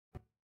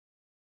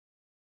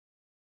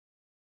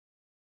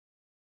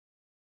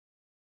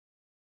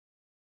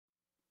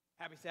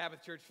Happy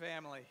Sabbath, church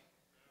family.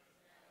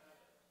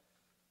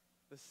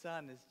 The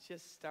sun is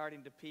just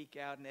starting to peek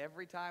out, and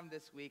every time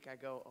this week I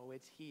go, oh,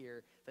 it's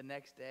here. The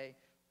next day,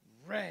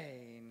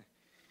 rain.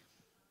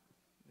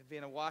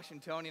 Being a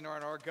Washingtonian or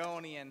an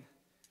Oregonian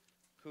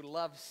who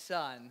loves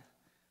sun,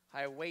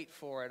 I wait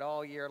for it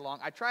all year long.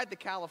 I tried the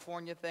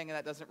California thing, and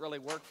that doesn't really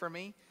work for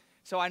me.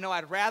 So I know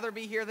I'd rather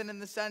be here than in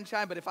the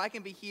sunshine, but if I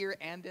can be here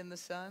and in the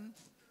sun,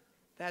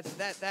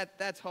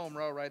 that's home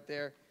row right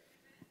there.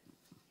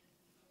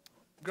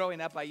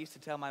 Growing up, I used to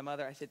tell my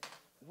mother, I said,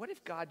 what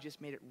if God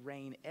just made it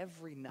rain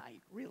every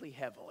night, really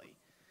heavily?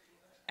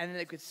 And then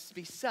it could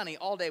be sunny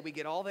all day. We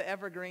get all the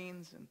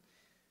evergreens, and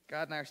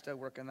God and I are still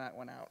working that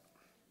one out.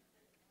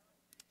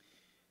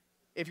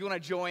 If you want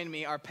to join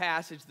me, our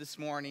passage this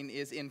morning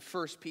is in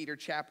 1 Peter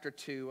chapter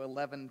 2,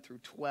 11 through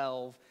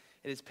 12.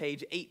 It is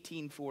page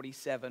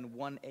 1847,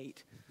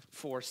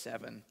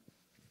 1847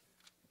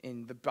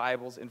 in the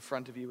Bibles in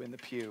front of you in the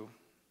pew.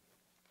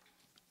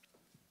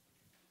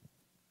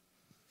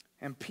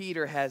 And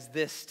Peter has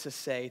this to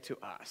say to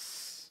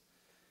us.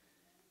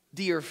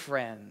 Dear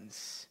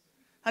friends,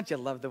 don't you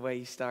love the way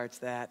he starts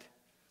that?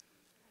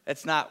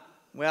 It's not,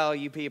 well,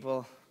 you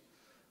people,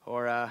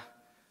 or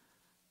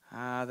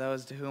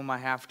those to whom I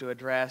have to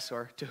address,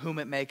 or to whom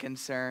it may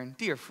concern.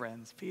 Dear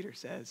friends, Peter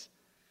says,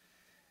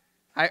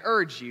 I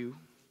urge you,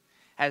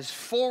 as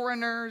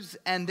foreigners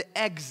and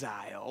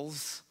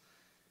exiles,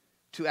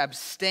 to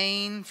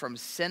abstain from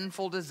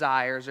sinful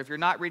desires, or if you're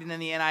not reading in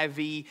the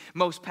NIV,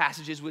 most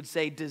passages would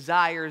say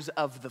desires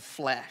of the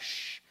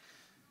flesh,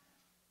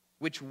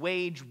 which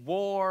wage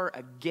war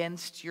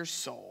against your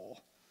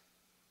soul.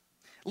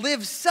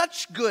 Live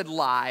such good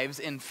lives,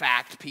 in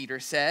fact,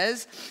 Peter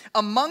says,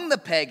 among the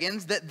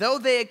pagans, that though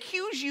they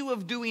accuse you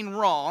of doing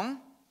wrong,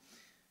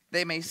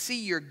 they may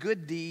see your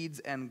good deeds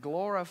and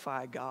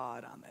glorify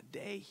God on the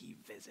day he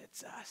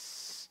visits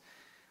us.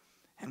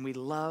 And we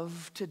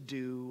love to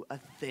do a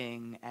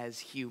thing as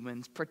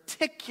humans,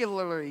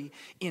 particularly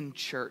in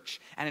church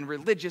and in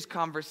religious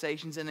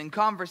conversations and in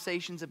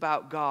conversations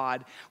about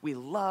God. We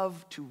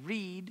love to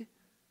read,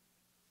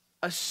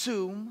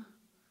 assume,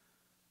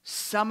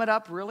 sum it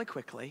up really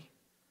quickly,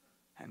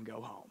 and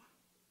go home.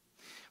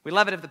 We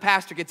love it if the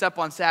pastor gets up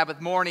on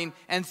Sabbath morning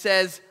and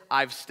says,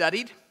 I've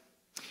studied.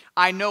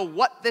 I know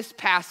what this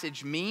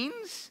passage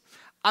means.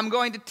 I'm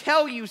going to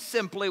tell you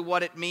simply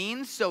what it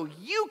means so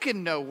you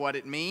can know what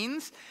it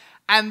means,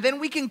 and then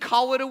we can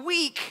call it a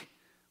week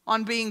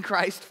on being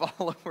Christ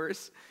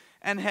followers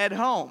and head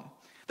home.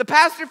 The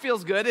pastor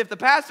feels good if the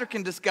pastor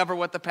can discover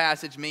what the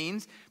passage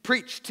means,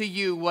 preach to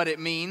you what it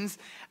means,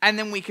 and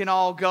then we can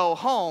all go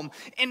home.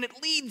 And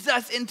it leads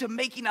us into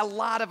making a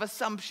lot of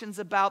assumptions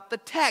about the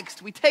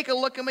text. We take a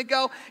look and we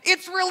go,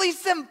 it's really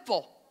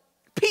simple.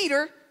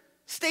 Peter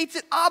states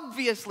it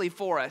obviously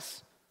for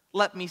us.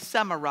 Let me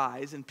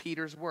summarize in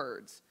Peter's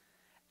words.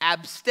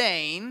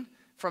 Abstain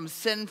from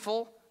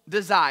sinful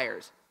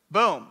desires.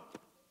 Boom.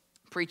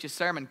 Preach a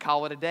sermon,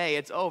 call it a day,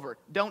 it's over.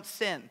 Don't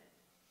sin.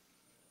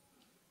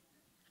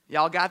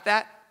 Y'all got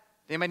that?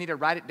 Anybody need to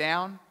write it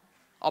down?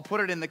 I'll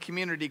put it in the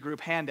community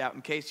group handout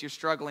in case you're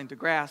struggling to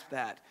grasp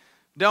that.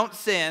 Don't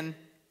sin,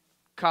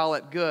 call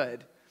it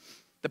good.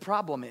 The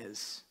problem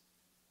is,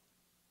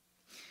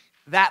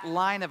 that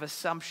line of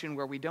assumption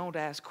where we don't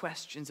ask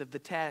questions of the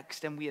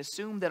text and we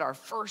assume that our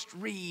first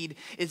read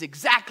is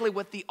exactly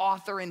what the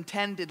author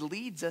intended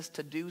leads us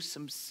to do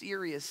some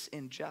serious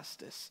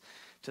injustice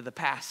to the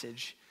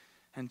passage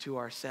and to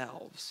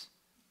ourselves.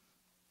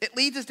 It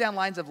leads us down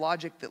lines of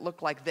logic that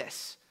look like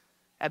this.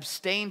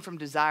 Abstain from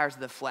desires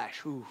of the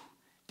flesh. Ooh,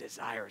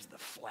 desires of the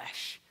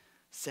flesh.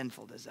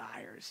 Sinful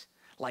desires.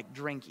 Like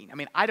drinking. I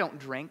mean, I don't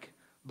drink,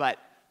 but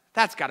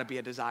that's got to be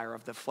a desire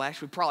of the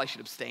flesh. We probably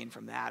should abstain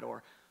from that.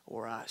 Or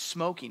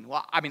smoking.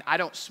 Well, I mean, I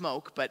don't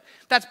smoke, but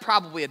that's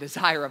probably a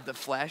desire of the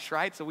flesh,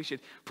 right? So we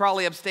should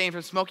probably abstain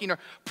from smoking. Or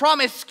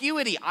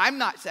promiscuity. I'm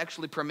not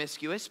sexually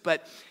promiscuous,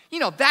 but,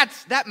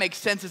 that makes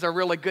sense as a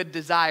really good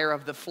desire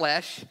of the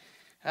flesh.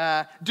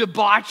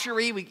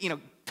 Debauchery. We,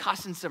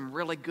 tossing some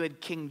really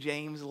good King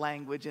James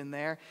language in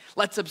there.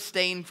 Let's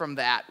abstain from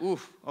that.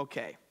 Oof,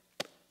 okay.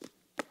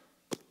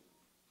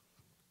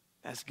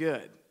 That's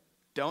good.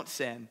 Don't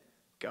sin.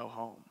 Go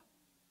home.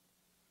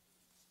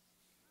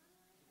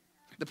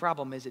 The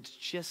problem is it's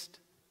just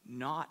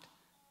not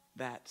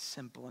that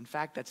simple. In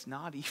fact, that's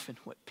not even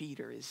what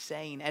Peter is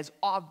saying, as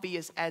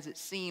obvious as it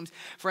seems.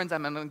 Friends,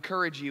 I'm going to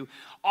encourage you,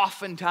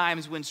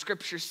 oftentimes when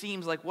Scripture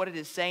seems like what it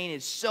is saying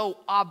is so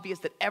obvious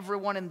that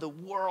everyone in the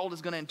world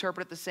is going to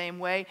interpret it the same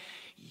way,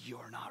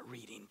 you're not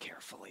reading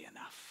carefully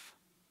enough.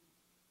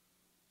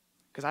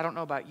 Because I don't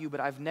know about you, but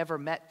I've never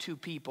met two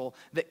people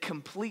that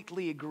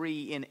completely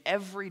agree in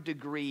every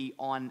degree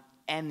on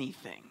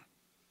anything.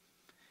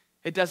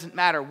 It doesn't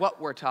matter what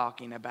we're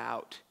talking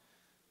about.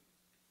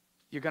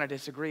 You're going to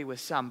disagree with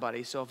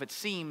somebody. So if it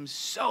seems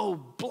so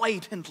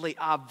blatantly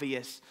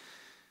obvious,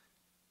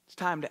 it's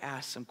time to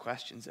ask some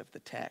questions of the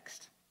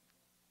text.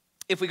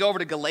 If we go over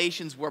to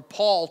Galatians, where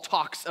Paul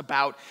talks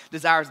about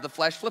desires of the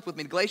flesh, flip with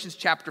me to Galatians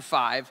chapter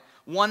 5,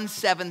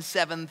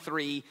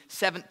 1773,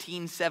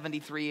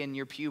 1773 in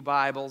your pew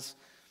Bibles.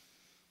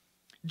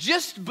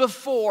 Just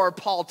before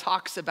Paul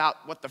talks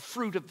about what the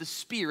fruit of the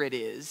Spirit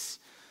is,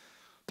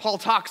 Paul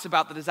talks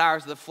about the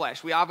desires of the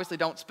flesh. We obviously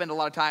don't spend a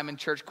lot of time in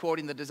church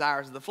quoting the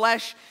desires of the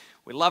flesh.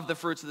 We love the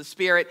fruits of the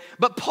Spirit.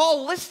 But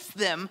Paul lists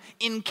them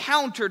in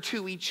counter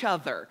to each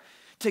other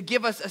to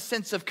give us a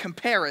sense of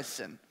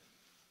comparison.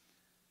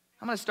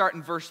 I'm going to start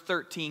in verse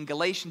 13.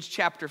 Galatians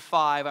chapter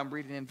 5, I'm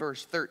reading in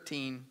verse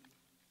 13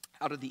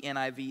 out of the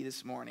NIV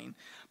this morning.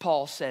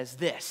 Paul says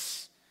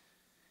this,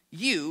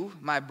 "You,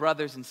 my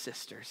brothers and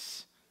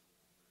sisters,"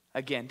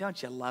 again,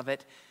 don't you love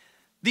it?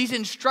 These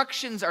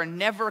instructions are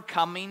never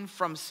coming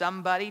from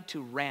somebody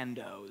to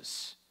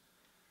randos.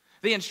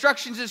 The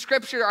instructions in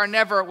Scripture are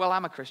never, well,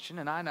 I'm a Christian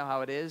and I know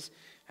how it is,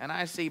 and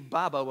I see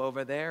Bobo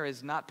over there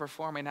is not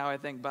performing how I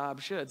think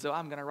Bob should, so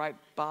I'm going to write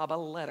Bob a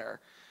letter.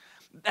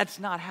 That's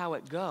not how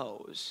it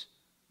goes,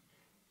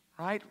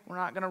 right? We're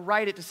not going to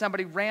write it to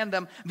somebody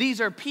random. These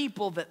are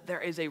people that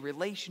there is a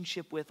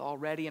relationship with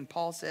already, and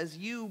Paul says,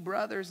 you,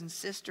 brothers and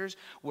sisters,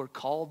 were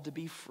called to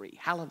be free.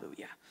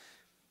 Hallelujah.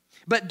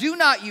 But do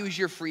not use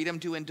your freedom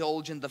to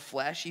indulge in the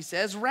flesh, he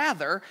says.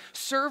 Rather,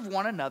 serve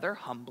one another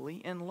humbly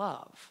in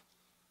love.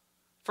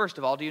 First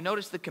of all, do you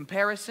notice the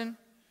comparison?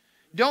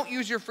 Don't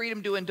use your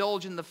freedom to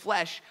indulge in the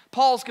flesh.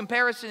 Paul's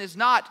comparison is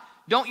not,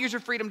 don't use your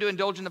freedom to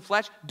indulge in the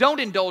flesh.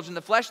 Don't indulge in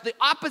the flesh. The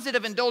opposite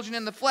of indulging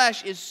in the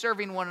flesh is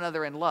serving one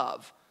another in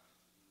love.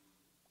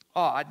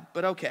 Odd,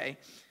 but okay.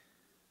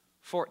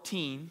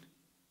 14.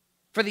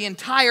 For the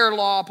entire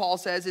law, Paul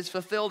says, is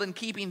fulfilled in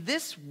keeping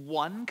this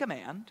one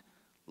command: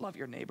 love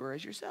your neighbor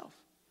as yourself.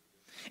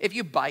 If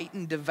you bite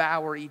and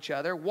devour each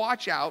other,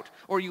 watch out,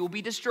 or you will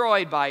be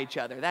destroyed by each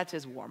other. That's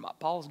his warm-up.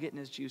 Paul's getting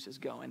his juices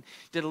going.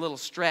 Did a little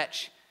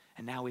stretch,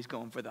 and now he's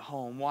going for the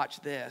home.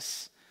 Watch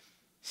this.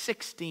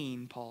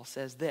 16, Paul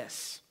says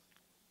this.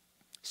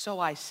 So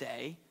I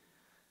say,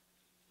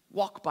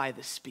 walk by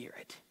the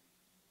Spirit.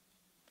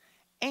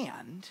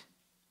 And,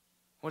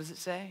 what does it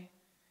say?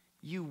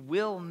 You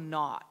will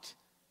not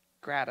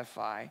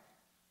gratify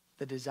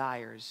the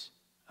desires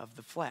of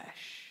the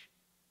flesh.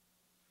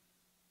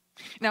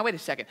 Now, wait a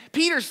second.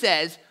 Peter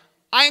says,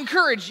 I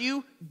encourage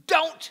you,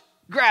 don't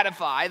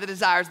gratify the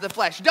desires of the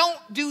flesh. Don't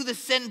do the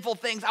sinful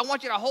things. I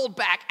want you to hold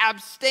back.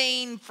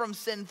 Abstain from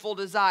sinful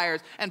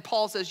desires. And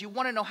Paul says, you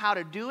want to know how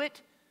to do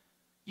it?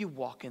 You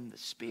walk in the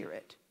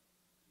Spirit.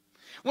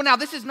 Well, now,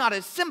 this is not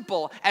as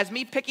simple as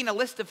me picking a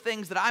list of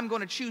things that I'm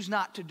going to choose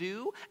not to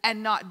do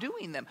and not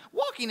doing them.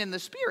 Walking in the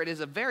Spirit is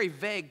a very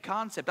vague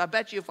concept. I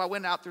bet you if I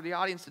went out through the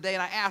audience today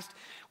and I asked,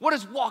 what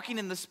does walking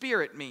in the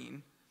Spirit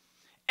mean?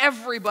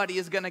 Everybody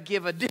is going to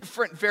give a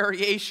different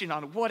variation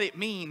on what it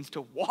means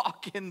to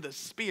walk in the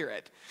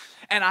Spirit.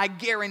 And I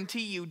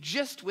guarantee you,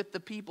 just with the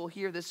people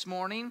here this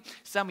morning,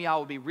 some of y'all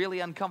will be really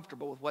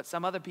uncomfortable with what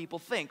some other people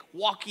think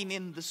walking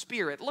in the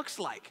Spirit looks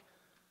like.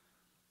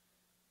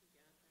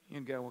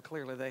 You'd go, well,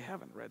 clearly they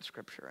haven't read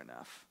Scripture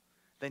enough.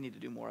 They need to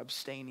do more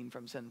abstaining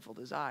from sinful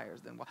desires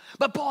than.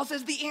 But Paul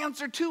says the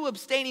answer to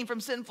abstaining from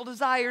sinful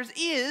desires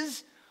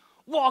is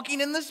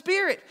walking in the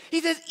Spirit.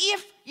 He says,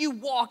 if you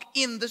walk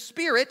in the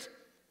Spirit.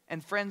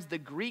 And friends, the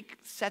Greek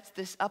sets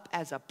this up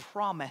as a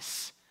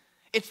promise.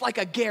 It's like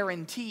a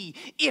guarantee.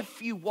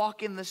 If you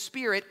walk in the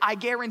Spirit, I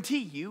guarantee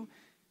you,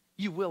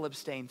 you will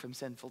abstain from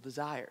sinful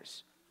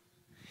desires.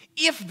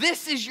 If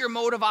this is your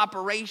mode of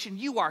operation,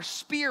 you are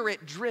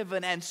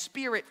Spirit-driven and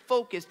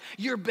Spirit-focused.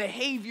 Your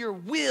behavior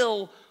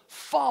will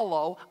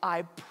follow,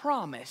 I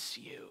promise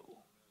you.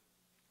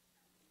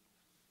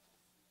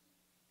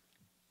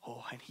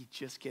 Oh, and he's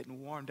just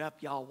getting warmed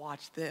up. Y'all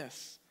watch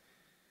this.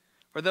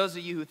 For those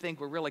of you who think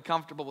we're really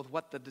comfortable with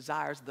what the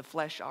desires of the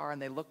flesh are and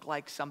they look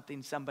like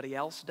something somebody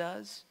else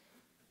does.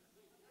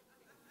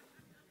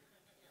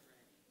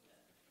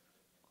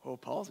 Oh,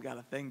 Paul's got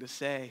a thing to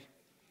say.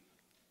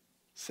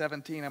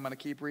 17, I'm going to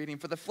keep reading.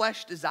 For the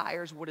flesh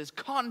desires what is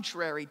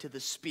contrary to the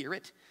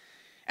Spirit,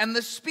 and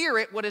the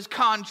Spirit what is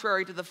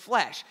contrary to the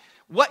flesh.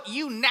 What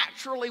you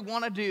naturally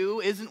want to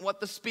do isn't what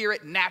the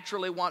Spirit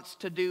naturally wants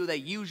to do. They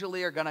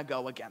usually are going to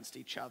go against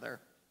each other.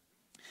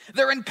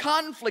 They're in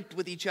conflict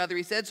with each other,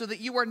 he said, so that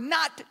you are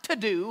not to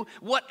do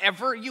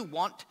whatever you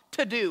want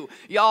to do.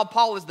 Y'all,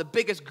 Paul is the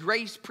biggest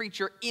grace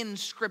preacher in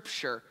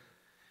Scripture.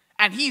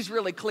 And he's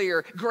really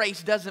clear,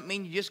 grace doesn't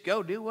mean you just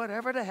go do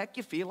whatever the heck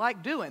you feel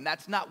like doing.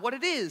 That's not what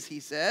it is, he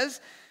says.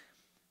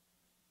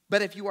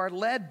 But if you are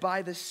led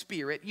by the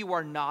Spirit, you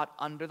are not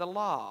under the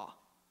law.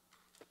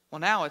 Well,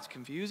 now it's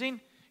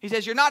confusing. He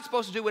says you're not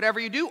supposed to do whatever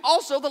you do.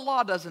 Also, the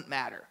law doesn't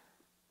matter.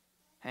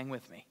 Hang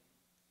with me.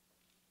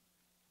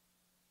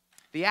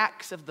 The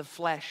acts of the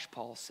flesh,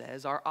 Paul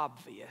says, are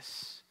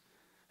obvious.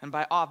 And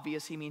by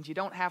obvious, he means you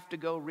don't have to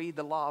go read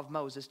the law of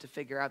Moses to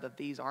figure out that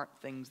these aren't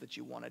things that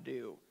you want to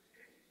do.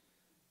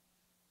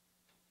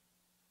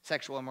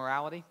 Sexual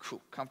immorality,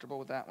 comfortable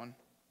with that one.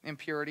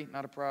 Impurity,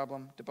 not a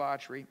problem.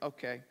 Debauchery,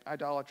 okay.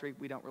 Idolatry,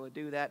 we don't really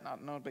do that,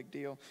 no big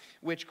deal.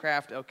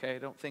 Witchcraft, okay. I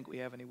don't think we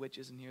have any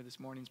witches in here this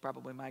morning, is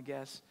probably my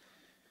guess.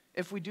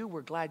 If we do,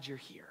 we're glad you're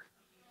here.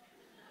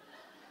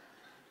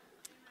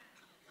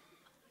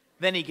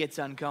 Then he gets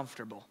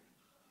uncomfortable.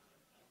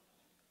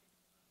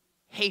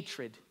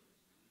 Hatred.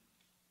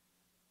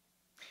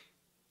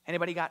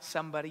 Anybody got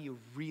somebody you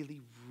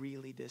really,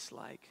 really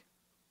dislike?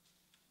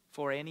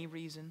 For any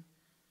reason,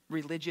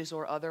 religious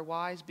or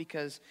otherwise?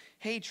 Because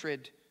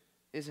hatred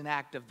is an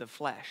act of the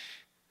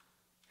flesh.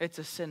 It's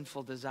a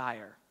sinful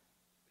desire.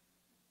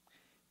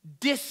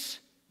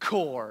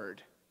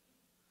 Discord.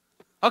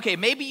 Okay,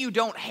 maybe you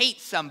don't hate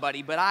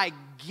somebody, but I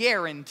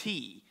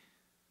guarantee,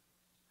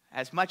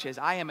 as much as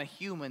I am a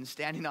human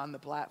standing on the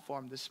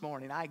platform this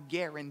morning, I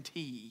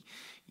guarantee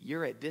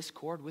you're at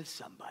discord with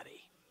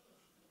somebody.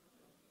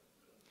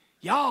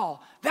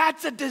 Y'all,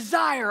 that's a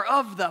desire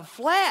of the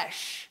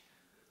flesh.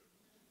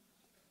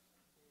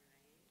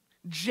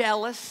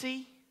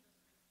 Jealousy.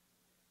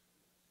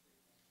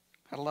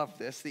 I love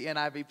this. The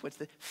NIV puts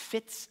the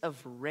fits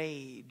of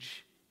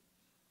rage.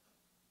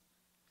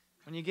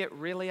 When you get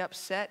really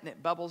upset and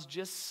it bubbles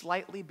just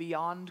slightly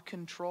beyond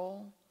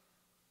control.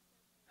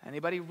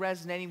 Anybody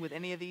resonating with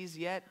any of these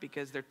yet?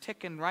 Because they're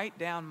ticking right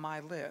down my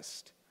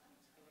list.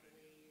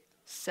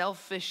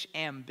 Selfish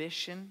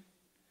ambition.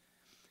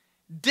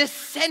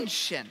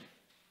 Dissension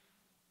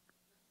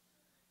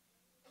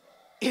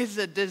is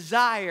a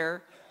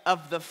desire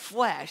of the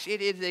flesh.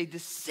 It is a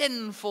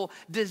sinful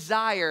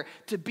desire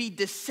to be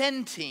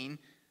dissenting,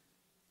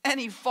 and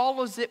he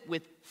follows it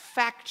with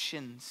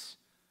factions.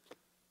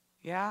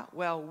 Yeah,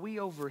 well, we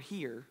over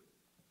here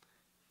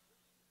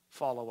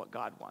follow what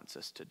God wants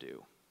us to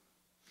do.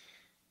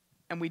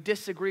 And we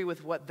disagree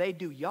with what they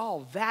do.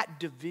 Y'all, that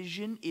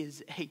division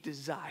is a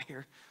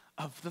desire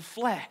of the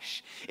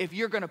flesh. If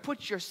you're going to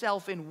put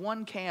yourself in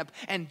one camp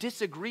and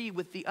disagree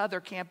with the other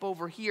camp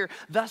over here,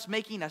 thus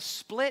making a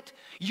split,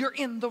 you're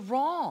in the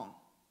wrong.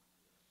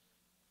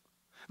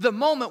 The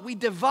moment we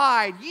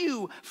divide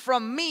you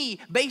from me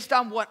based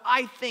on what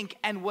I think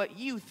and what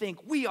you think,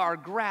 we are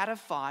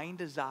gratifying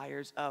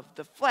desires of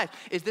the flesh.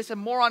 Is this a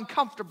more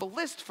uncomfortable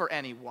list for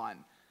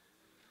anyone?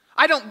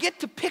 I don't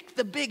get to pick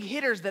the big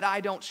hitters that I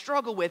don't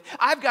struggle with.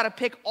 I've got to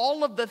pick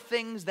all of the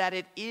things that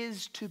it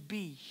is to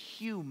be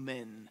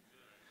human.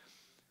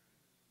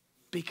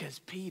 Because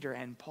Peter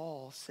and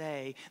Paul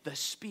say the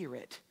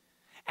Spirit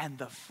and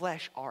the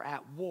flesh are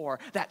at war.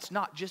 That's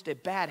not just a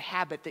bad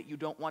habit that you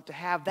don't want to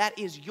have. That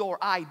is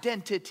your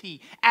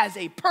identity as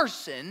a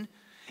person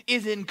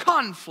is in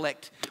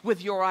conflict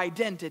with your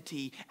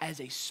identity as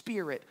a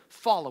Spirit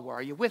follower.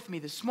 Are you with me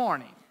this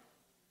morning?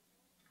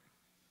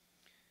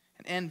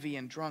 And envy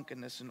and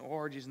drunkenness and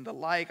orgies and the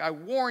like. I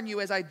warn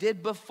you, as I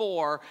did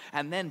before,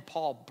 and then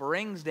Paul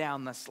brings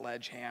down the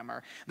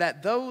sledgehammer,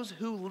 that those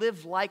who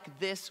live like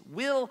this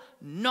will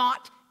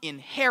not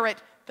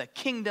inherit the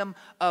kingdom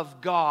of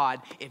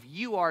God. If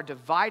you are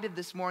divided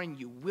this morning,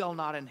 you will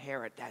not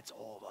inherit. That's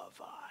all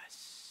of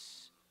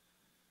us.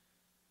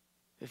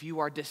 If you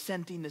are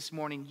dissenting this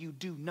morning, you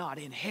do not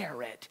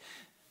inherit.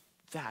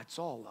 That's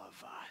all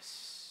of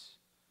us.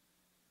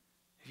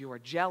 If you are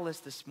jealous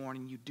this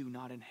morning, you do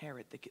not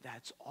inherit.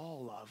 That's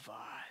all of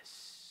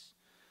us.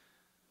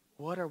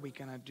 What are we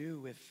going to do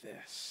with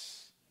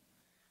this?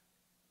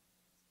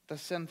 The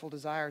sinful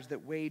desires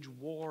that wage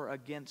war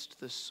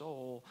against the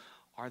soul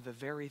are the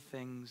very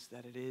things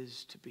that it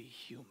is to be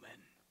human.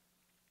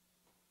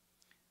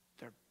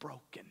 They're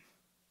broken.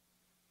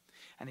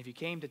 And if you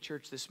came to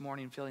church this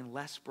morning feeling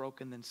less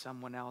broken than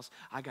someone else,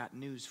 I got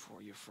news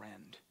for you,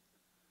 friend.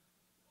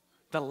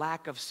 The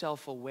lack of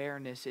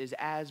self-awareness is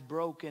as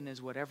broken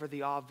as whatever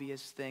the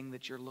obvious thing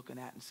that you're looking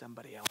at in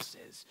somebody else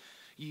is.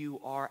 You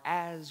are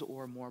as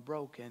or more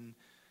broken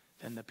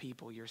than the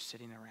people you're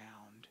sitting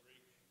around.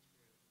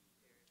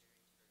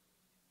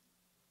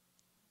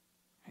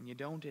 And you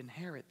don't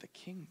inherit the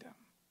kingdom.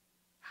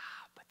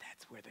 But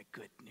that's where the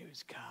good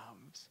news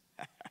comes.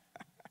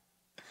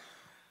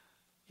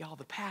 Y'all,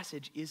 the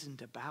passage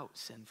isn't about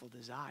sinful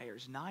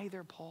desires.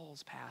 Neither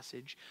Paul's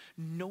passage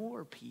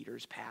nor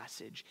Peter's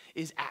passage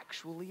is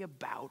actually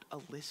about a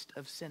list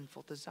of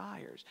sinful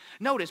desires.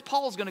 Notice,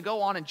 Paul's going to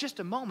go on in just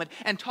a moment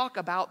and talk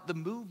about the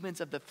movements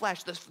of the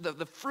flesh,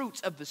 the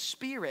fruits of the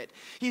Spirit.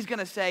 He's going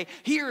to say,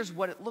 here's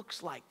what it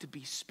looks like to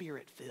be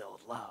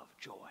Spirit-filled: love,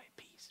 joy,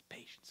 peace,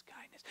 patience,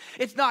 kindness.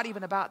 It's not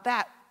even about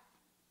that.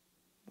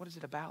 What is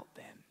it about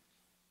then?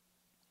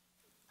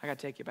 I got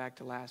to take you back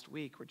to last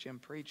week where Jim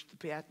preached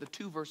the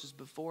 2 verses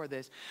before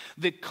this.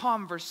 The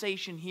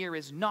conversation here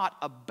is not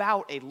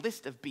about a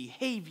list of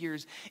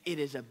behaviors. It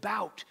is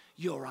about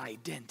your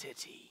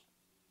identity.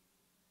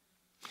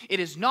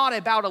 It is not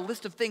about a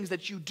list of things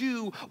that you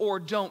do or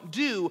don't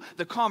do.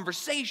 The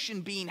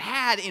conversation being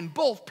had in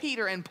both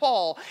Peter and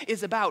Paul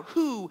is about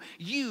who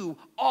you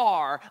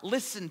are.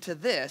 Listen to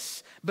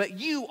this. But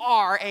you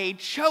are a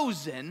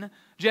chosen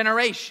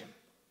generation,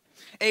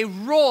 a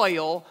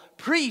royal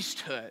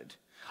priesthood,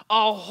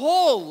 a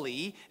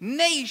holy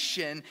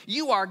nation.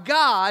 You are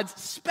God's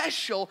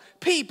special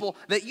people,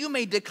 that you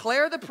may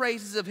declare the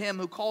praises of him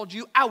who called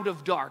you out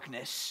of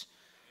darkness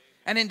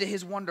and into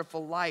his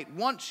wonderful light.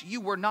 Once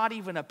you were not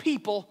even a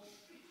people,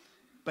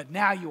 but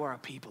now you are a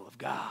people of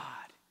God.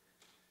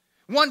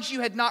 Once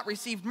you had not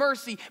received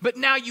mercy, but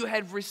now you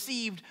have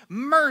received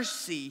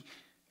mercy.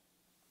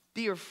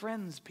 Dear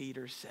friends,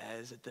 Peter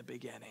says at the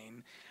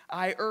beginning,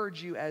 I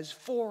urge you as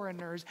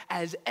foreigners,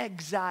 as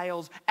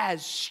exiles,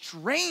 as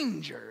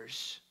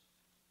strangers.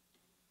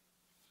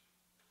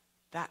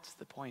 That's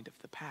the point of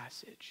the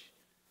passage.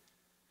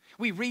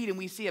 We read and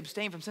we see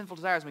abstain from sinful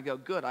desires and we go,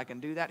 good, I can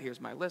do that.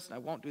 Here's my list and I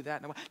won't do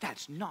that.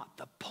 That's not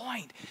the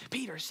point.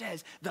 Peter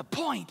says the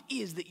point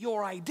is that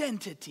your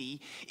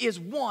identity is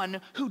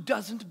one who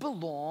doesn't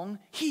belong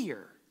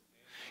here.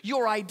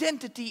 Your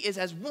identity is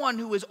as one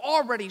who is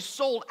already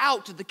sold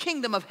out to the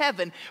kingdom of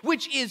heaven,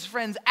 which is,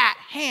 friends, at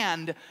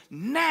hand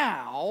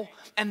now.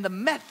 And the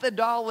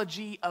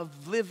methodology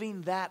of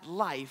living that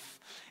life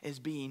is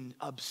being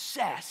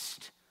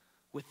obsessed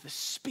with the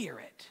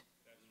Spirit.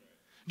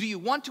 Do you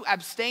want to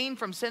abstain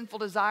from sinful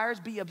desires?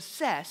 Be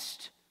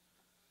obsessed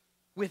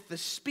with the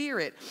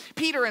Spirit.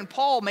 Peter and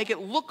Paul make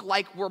it look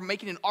like we're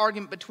making an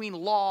argument between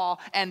law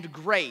and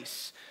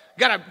grace.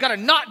 Gotta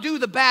not do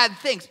the bad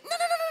things.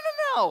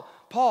 No.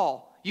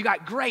 Paul, you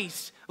got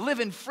grace,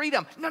 live in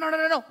freedom.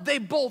 No. They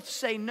both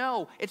say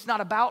no. It's not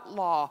about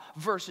law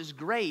versus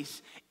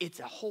grace. It's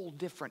a whole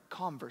different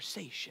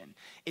conversation.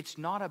 It's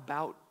not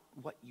about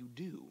what you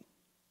do.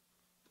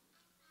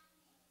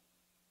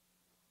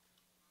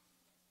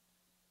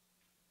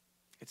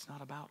 It's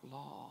not about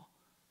law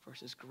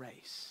versus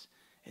grace.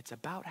 It's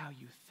about how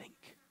you think.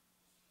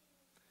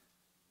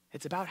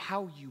 It's about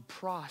how you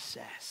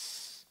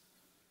process.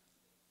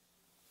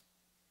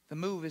 The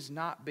move is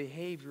not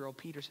behavioral.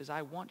 Peter says,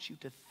 I want you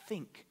to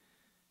think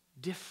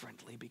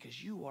differently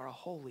because you are a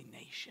holy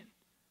nation.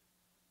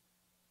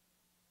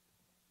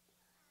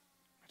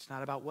 It's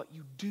not about what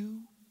you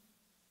do.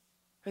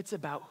 It's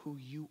about who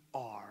you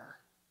are.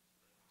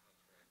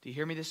 Do you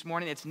hear me this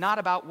morning? It's not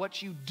about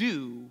what you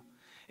do.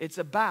 It's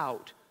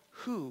about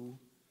who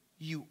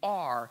you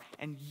are.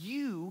 And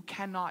you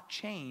cannot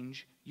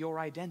change your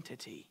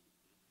identity.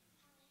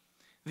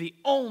 The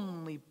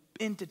only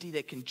entity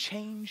that can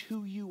change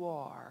who you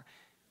are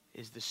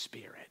is the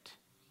Spirit.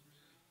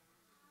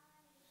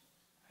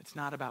 It's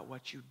not about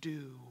what you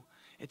do.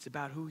 It's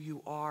about who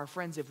you are.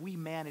 Friends, if we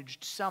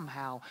managed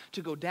somehow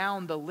to go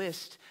down the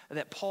list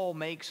that Paul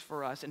makes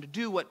for us and to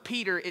do what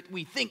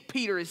we think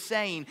Peter is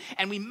saying,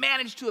 and we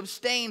managed to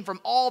abstain from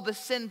all the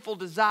sinful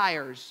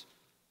desires,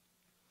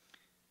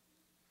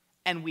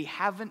 and we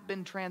haven't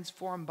been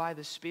transformed by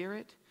the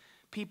Spirit,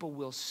 people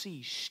will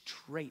see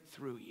straight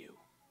through you.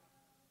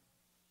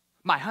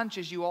 My hunch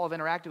is you all have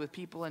interacted with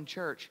people in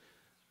church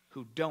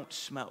who don't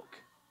smoke.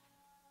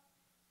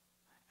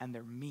 And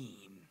they're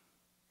mean.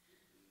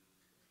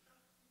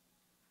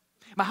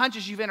 My hunch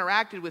is you've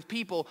interacted with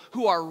people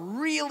who are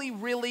really,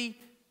 really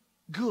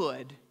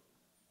good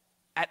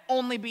at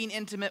only being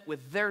intimate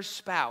with their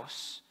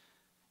spouse.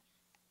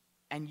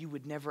 And you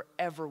would never,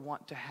 ever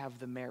want to have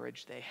the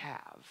marriage they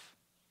have.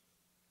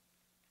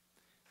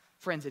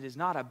 Friends, it is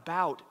not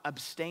about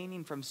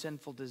abstaining from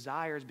sinful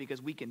desires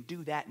because we can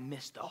do that and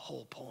miss the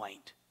whole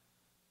point.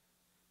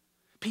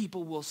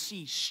 People will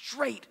see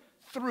straight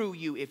through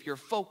you if your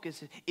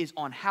focus is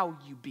on how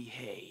you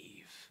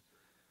behave.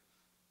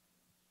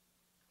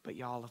 But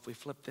y'all, if we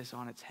flip this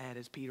on its head,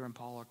 as Peter and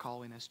Paul are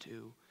calling us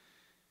to,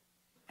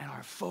 and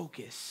our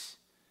focus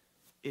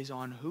is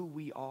on who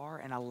we are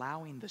and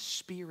allowing the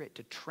Spirit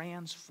to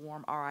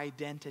transform our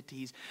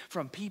identities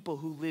from people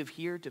who live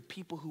here to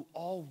people who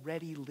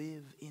already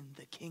live in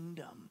the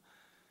kingdom,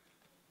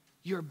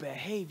 your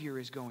behavior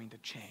is going to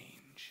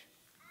change.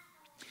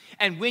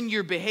 And when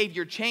your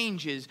behavior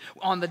changes,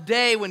 on the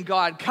day when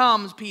God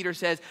comes, Peter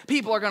says,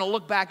 people are going to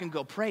look back and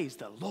go, praise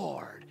the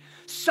Lord.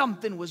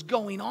 Something was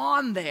going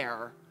on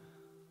there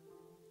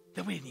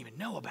that we didn't even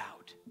know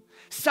about.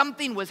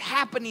 Something was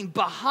happening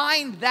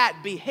behind that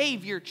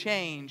behavior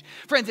change.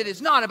 Friends, it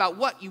is not about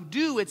what you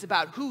do, it's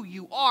about who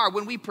you are.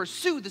 When we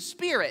pursue the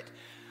Spirit,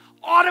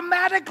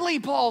 automatically,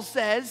 Paul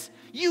says,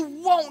 you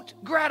won't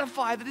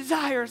gratify the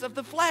desires of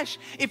the flesh.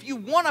 If you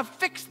want to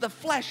fix the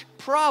flesh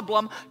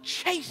problem,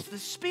 chase the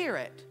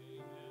Spirit.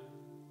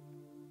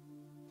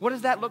 What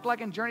does that look like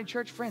in Journey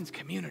Church? Friends,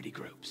 community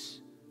groups.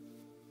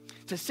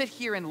 To sit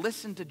here and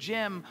listen to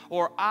Jim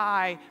or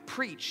I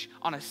preach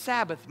on a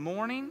Sabbath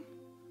morning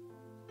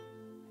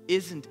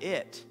isn't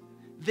it.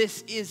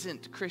 This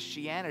isn't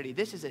Christianity.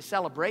 This is a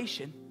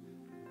celebration.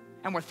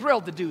 And we're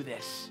thrilled to do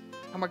this.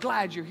 And we're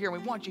glad you're here.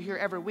 And we want you here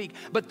every week.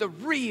 But the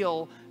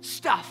real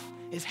stuff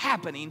is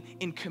happening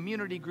in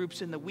community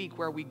groups in the week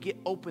where we get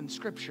open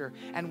Scripture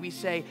and we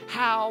say,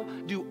 how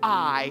do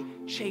I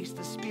chase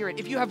the Spirit?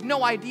 If you have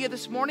no idea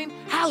this morning,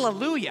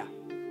 hallelujah.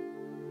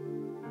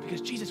 Because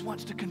Jesus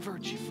wants to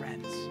convert you,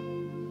 friends.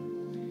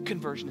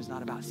 Conversion is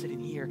not about sitting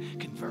here.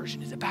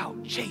 Conversion is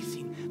about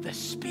chasing the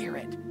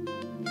Spirit.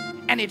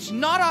 And it's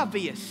not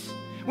obvious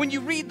When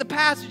you read the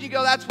passage, you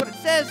go, that's what it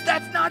says.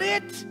 That's not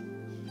it.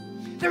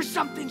 There's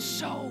something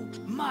so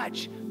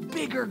much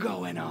bigger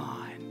going on.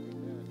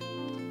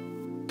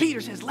 Peter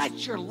says,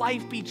 let your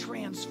life be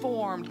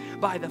transformed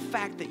by the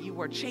fact that you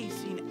are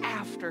chasing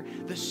after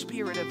the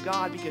Spirit of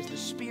God, because the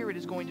Spirit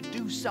is going to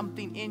do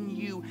something in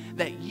you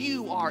that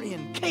you are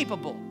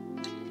incapable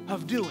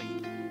of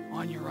doing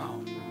on your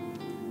own.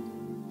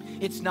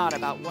 It's not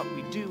about what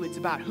we do, it's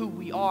about who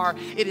we are.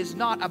 It is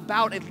not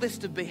about a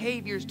list of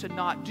behaviors to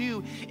not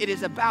do. It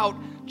is about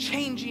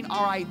changing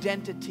our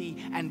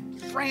identity and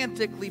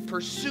frantically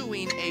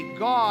pursuing a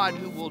God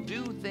who will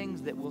do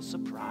things that will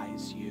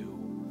surprise you.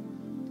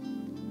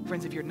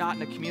 Friends, if you're not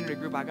in a community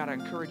group, I got to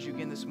encourage you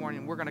again this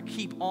morning. We're going to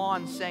keep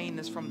on saying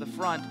this from the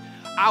front.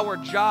 Our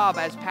job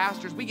as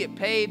pastors, we get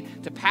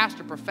paid to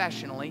pastor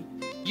professionally.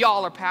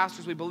 Y'all are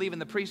pastors. We believe in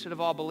the priesthood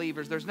of all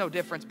believers. There's no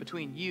difference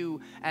between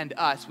you and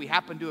us. We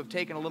happen to have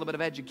taken a little bit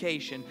of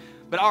education.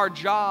 But our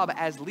job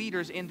as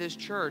leaders in this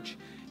church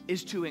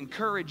is to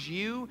encourage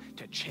you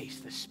to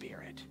chase the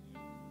Spirit.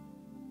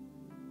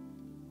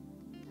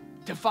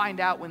 To find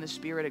out when the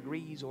Spirit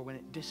agrees or when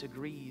it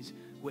disagrees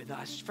with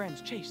us.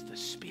 Friends, chase the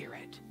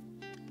Spirit.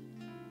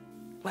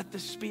 Let the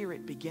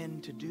Spirit begin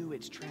to do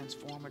its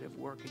transformative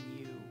work in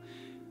you.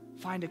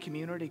 Find a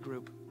community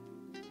group.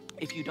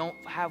 If you don't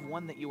have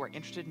one that you are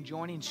interested in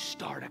joining,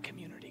 start a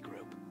community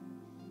group.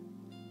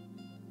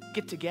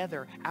 Get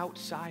together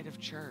outside of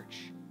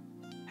church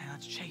and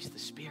let's chase the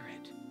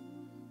Spirit.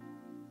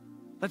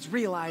 Let's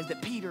realize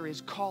that Peter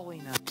is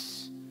calling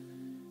us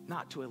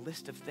not to a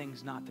list of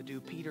things not to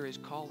do. Peter is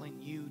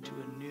calling you to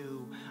a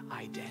new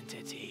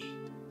identity.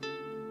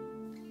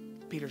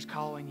 Peter's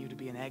calling you to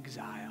be an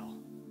exile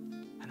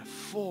and a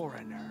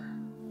foreigner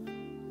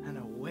and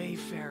a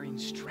wayfaring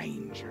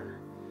stranger,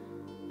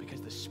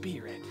 because the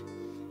Spirit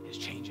is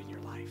changing your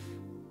life.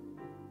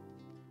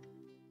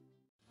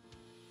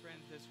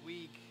 Friends, this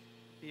week,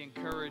 the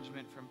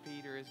encouragement from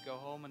Peter is go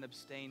home and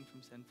abstain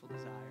from sinful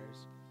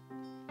desires.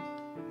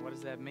 What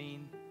does that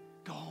mean?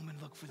 Go home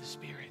and look for the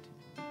Spirit.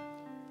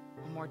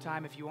 One more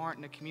time, if you aren't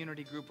in a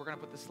community group, we're going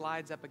to put the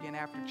slides up again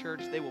after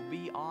church. They will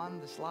be on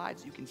the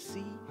slides. You can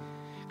see.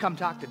 Come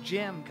talk to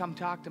Jim. Come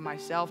talk to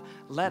myself.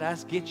 Let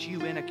us get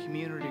you in a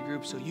community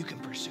group so you can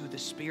pursue the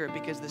Spirit,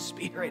 because the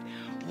Spirit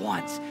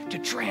wants to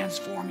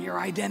transform your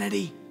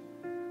identity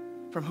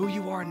from who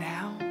you are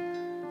now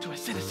to a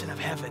citizen of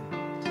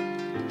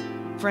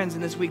heaven. Friends,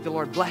 in this week, the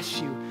Lord bless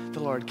you. The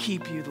Lord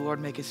keep you. The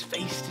Lord make His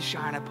face to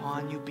shine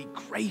upon you, be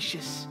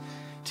gracious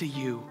to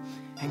you,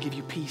 and give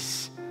you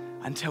peace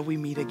until we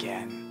meet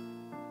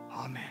again.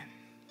 Amen.